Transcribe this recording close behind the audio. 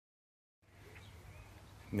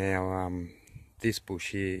Now, this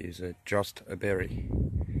bush here is a Jostaberry,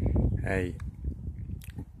 a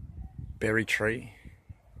berry tree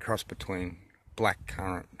cross between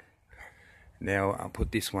blackcurrant. Now, I'll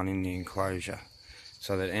put this one in the enclosure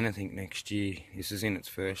so that anything next year, this is in its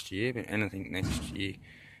first year, but anything next year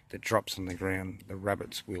that drops on the ground, the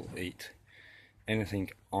rabbits will eat. Anything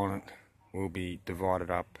on it will be divided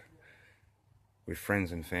up with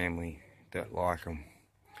friends and family that like them.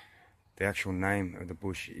 The actual name of the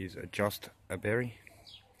bush is a Jostaberry.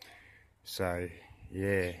 So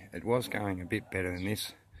yeah, it was going a bit better than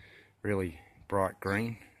this, really bright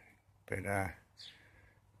green, but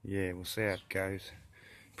yeah, we'll see how it goes.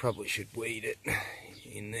 Probably should weed it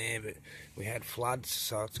in there, but we had floods,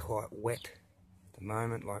 so it's quite wet at the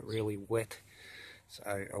moment, like really wet. So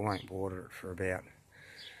I won't water it for about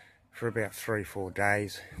 3-4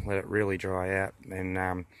 days. Let it really dry out,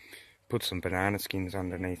 then put some banana skins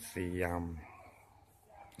underneath the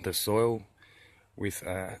soil with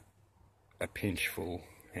a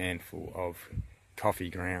handful of coffee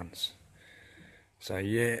grounds. So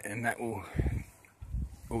yeah, and that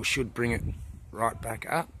should bring it right back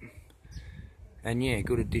up. And yeah,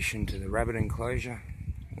 good addition to the rabbit enclosure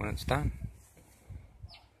when it's done.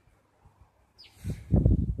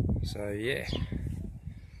 So yeah,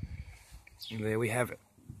 there we have it,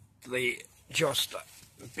 the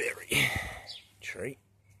Jostaberry tree.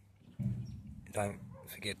 Don't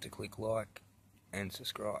forget to click like and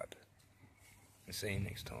subscribe, and see you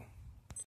next time.